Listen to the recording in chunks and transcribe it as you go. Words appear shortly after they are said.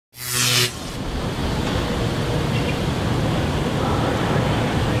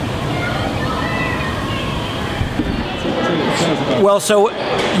Well, so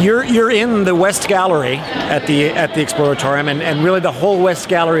you're in the West Gallery at the Exploratorium, and really the whole West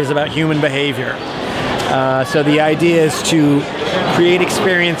Gallery is about human behavior. So the idea is to create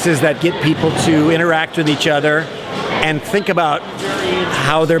experiences that get people to interact with each other and think about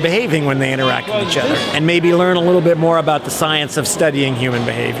how they're behaving when they interact with each other, and maybe learn a little bit more about the science of studying human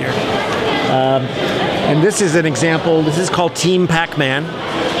behavior. And this is an example. This is called Team Pac-Man.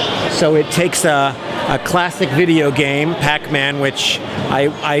 So it takes a classic video game, Pac-Man, which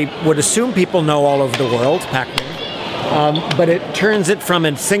I would assume people know all over the world, Pac-Man, but it turns it from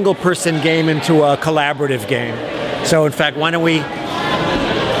a single-person game into a collaborative game. So in fact, why don't we...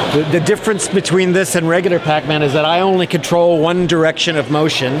 The difference between this and regular Pac-Man is that I only control one direction of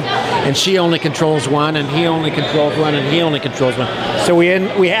motion, and she only controls one, and he only controls one, and he only controls one. So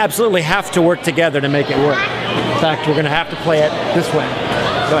we absolutely have to work together to make it work. In fact, we're going to have to play it this way.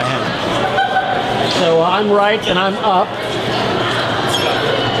 Go ahead. So I'm right and I'm up.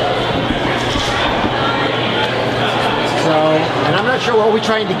 So, and I'm not sure, are we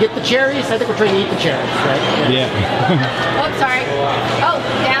trying to get the cherries? I think we're trying to eat the cherries, right? Yeah. Oh, sorry. Oh,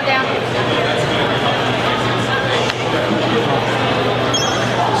 down, down.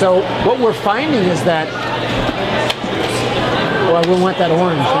 So what we're finding is that, well, we want that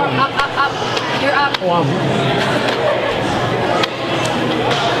orange. Oh, up. You're up.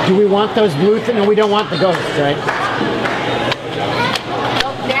 Do we want those blue things? No, we don't want the ghosts, right?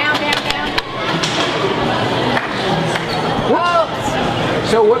 Oh, down.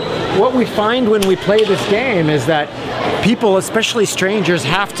 So what we find when we play this game is that people, especially strangers,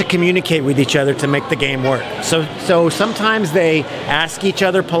 have to communicate with each other to make the game work. So sometimes they ask each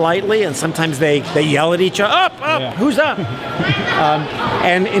other politely, and sometimes they yell at each other, up, yeah. Who's up?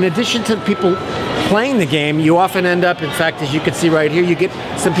 And in addition to people playing the game, you often end up, in fact, as you can see right here, you get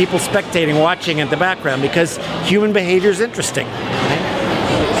some people spectating, watching in the background, because human behavior is interesting. Right?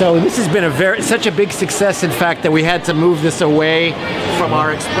 So this has been such a big success, in fact, that we had to move this away from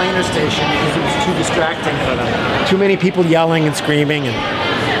our explainer station because it was too distracting for them. Too many people yelling and screaming.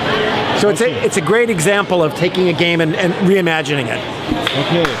 So it's a great example of taking a game and reimagining it.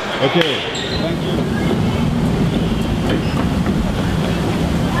 Okay.